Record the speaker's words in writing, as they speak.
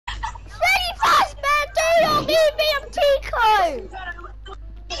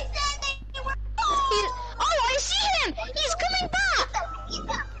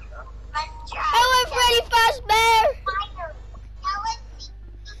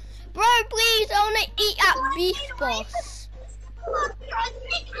beef boss.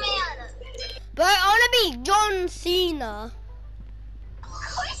 But I wanna be John Cena. Of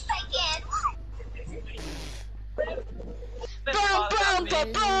course I can. Bum bum ba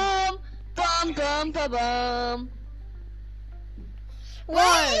bum. Bum bum ba bum.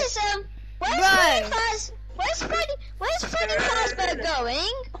 Where's Freddy Fazbear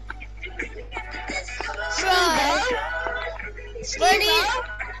going? Freddy,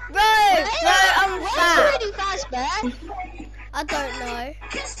 bro, I'm Where's fat. Freddy Fazbear? I don't know.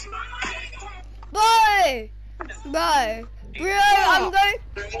 Bro, I'm going.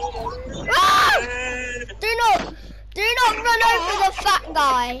 Ah! Do not run over the fat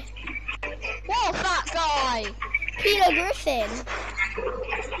guy. What fat guy? Peter Griffin.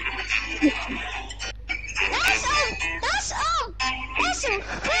 That's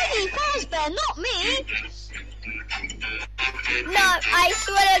Freddy Fazbear, not me. No, I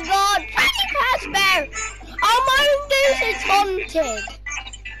swear to God, Freddy Fazbear. Among Us is haunted.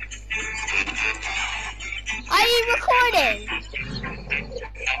 Are you recording?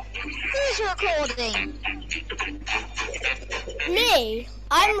 Who's recording? Me?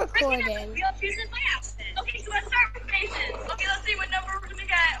 I'm recording. Okay, so let's start with faces. Okay, let's see what number we're gonna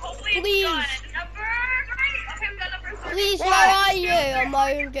get. Hopefully it's Please. good. Number 3. Okay, we got number 3. Please, where are you,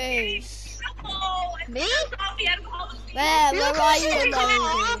 Among Us? Me? Where are you, Among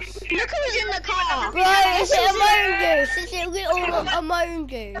Us? Look who's in the car. Bro, is it Among Us? Is it little Among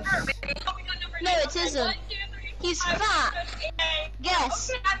Us? No, it isn't. He's fat.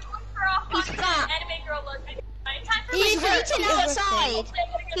 Guess. He's fat. He's waiting outside.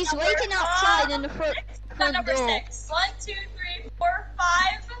 He's waiting outside in the front Number door. 6. 1, 2, 3, 4,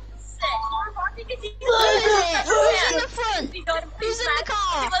 5, 6. Who's in the front? Who's in the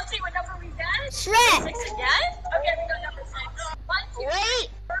car? Okay, let's see what number we get. Shrek. 6 again. Okay, we got number 6. 1, 2, Wait.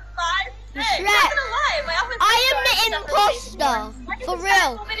 4, 5, 6. Shrek. Not gonna lie, my outfit's I am the imposter. For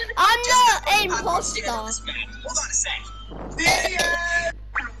real. I'm the imposter. Hold on a sec.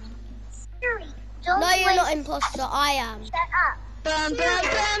 No, you're not imposter. I am. Shut up. Bum bum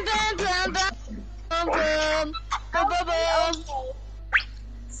bum bum bum bum bum bum bum bum bum.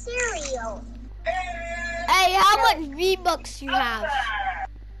 Cereal. Hey, how much V-Bucks you have?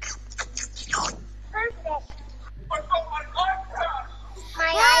 Perfect. My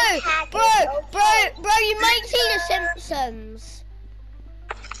iPad is Bro, you might see The Simpsons.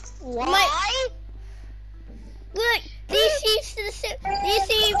 Why? Look, do you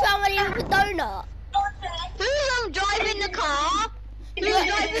see somebody with a donut? Who's driving the car? Look,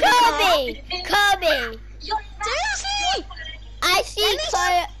 Kirby. Seriously? I see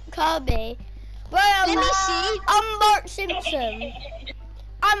Kirby. Bro, Let me see. I'm Bart Simpson.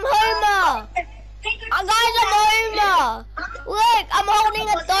 I'm Homer. Guys, I'm Homer. Look, I'm holding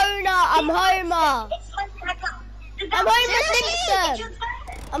a donut. I'm Homer. I'm Homer Simpson.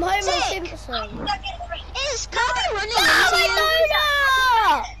 I'm Homer Simpson. Is Kirby running Ah, into my you?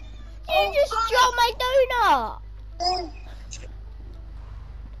 donut! You just dropped my donut.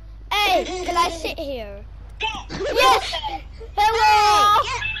 Hey, can I sit here? Yes. Hello.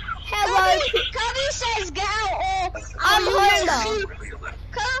 Hello. Kirby says get out or I'm Homer.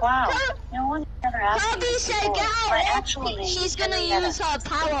 Wow, no one ever asked me Kirby this said before, get but out actually, or she's gonna Henrietta, use her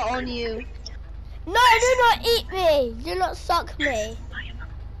power on you. No, do not eat me. Do not suck me.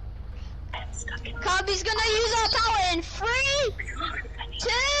 Kirby's gonna use her power in 3, 2.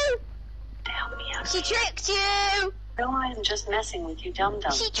 She tricked you. No, I'm just messing with you,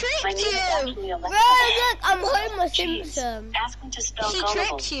 dum-dum. She My tricked name is you. actually Bro, Alexa. look, I'm Homer Jeez, Simpson. ask me to spell She gullible.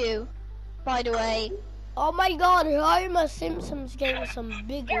 tricked you. By the way. Oh my God, Homer Simpson's getting some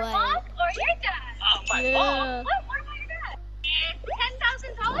big Your waves. mom or your dad? Yeah. What about your dad?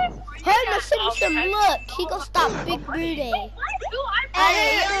 $10,000? Homer Simpson, look, he got that big booty.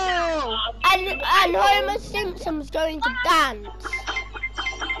 Hey yo. And Homer Simpson's going to dance.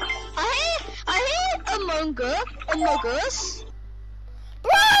 I hear Among Us.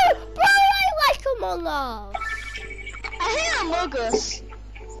 Bro, I like Among Us. I hear Among Us.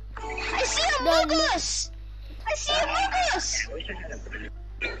 I see Among Us. I see Among Us. You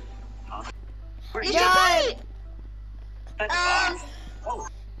should No. play it.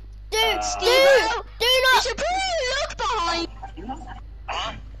 Do You not. should probably look behind.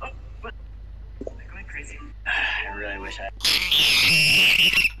 Going crazy. I really wish I.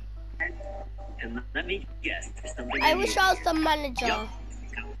 And let me guess. There's something I wish I was the manager. How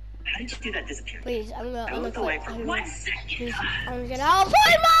did you do that disappear? Please, I'm I gonna looked away put for Homer. 1 second. Please, I'm gonna help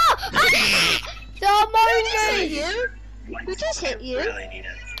Homer! The Who Among just hit Us! you? Who just hit you? Really need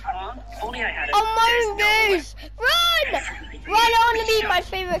it. Only I had it. Among Us! Run! Run, I want to be my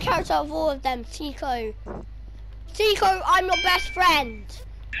favorite character of all of them, Tico. Chico, I'm your best friend.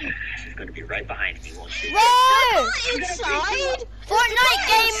 She's going to be right behind me, won't she? Run! Inside. Fortnite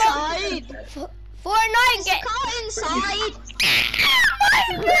gamer. Inside. Fortnite game. Go inside.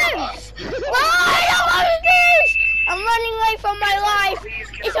 Mongoose! Run! A mongoose! I'm running away from my life.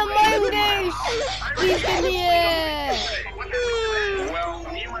 It's a mongoose. Please give me it. Well,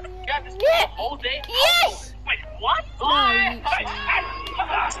 you got this Yeah. whole day. Yes. Wait, what? No, you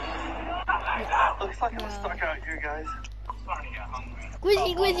Looks like I'm stuck out here, guys. I'm starting to get hungry.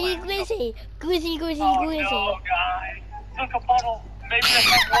 Glizzy, glizzy, glizzy. Glizzy, glizzy, Oh, glizzy. no, guy. Took a bottle. Maybe that's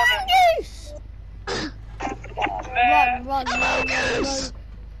not water. Mongoose! Oh, man. Run.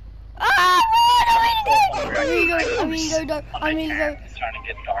 Ah, run! I'm gonna go. It's starting to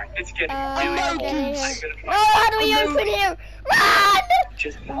get dark. It's getting really I'm cold. getting here. I'm gonna No, how do we open here? Run!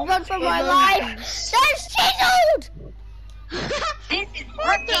 just Run for my life. There's chiseled! This is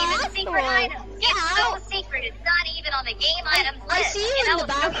Park David's secret item. It's so secret, it's not even on the game items list. I see you in the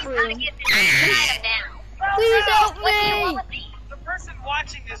And I'll show you how to bathroom. get this secret item now. Please help What do you me! want with me? The person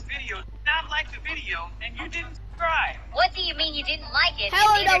watching this video did not like the video, and you didn't subscribe. What do you mean you didn't like it?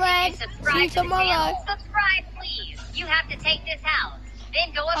 Hello, And neither Alex. did you subscribe See you to the tomorrow. channel? Subscribe, please. You have to take this house.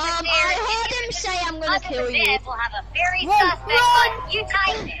 Then go up the stairs. I and heard use him the- say I'm gonna under kill the you. bed will have a very Run, suspect run. button. You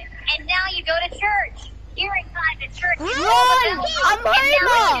type it. And now you go to church. You're inside the church. Run! I'm I'm Homer.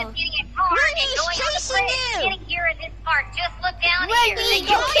 Homer. Just getting a car Run, and he's going on the chasing bridge. you. Getting here in this park. Just look down Wait, here. he Then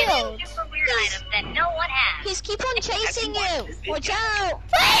got you get killed. these super weird items that no one has. He's keep on chasing you. Watch out.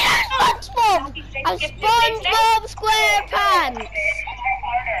 SpongeBob! A SpongeBob SquarePants!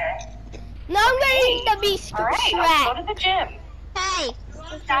 Now I'm going to be Shrek. the gym. Hey.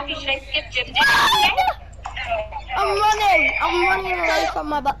 Happy Shake Skip Gym. I'm running away from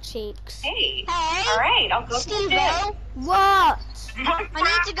my butt cheeks. Hey. Hey. All right, I'll go to the gym. Steve-O. What? I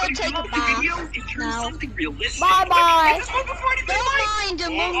need to go take a bath. It turns now. something realistic. Bye-bye. Don't mind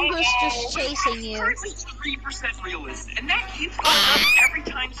Among Us just chasing you. It's 3% realistic, and that keeps going up every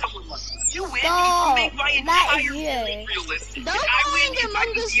time someone wins. You win, Stop. you make my That is entire you. feeling realistic. Don't I win mind if I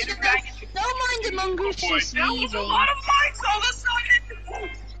Among beat Us the other guy into just. Don't mind Among Us just That was a leaving. lot of mics all of a sudden.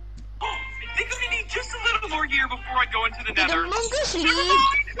 I think we need just a little more gear before I go into the Did nether. Among Us Never leave?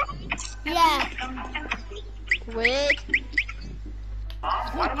 mind. Yeah. Weird.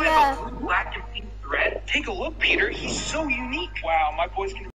 Why do I Yeah. have a blue, black, and pink thread? Take a look, Peter. He's so unique. Wow, my boys can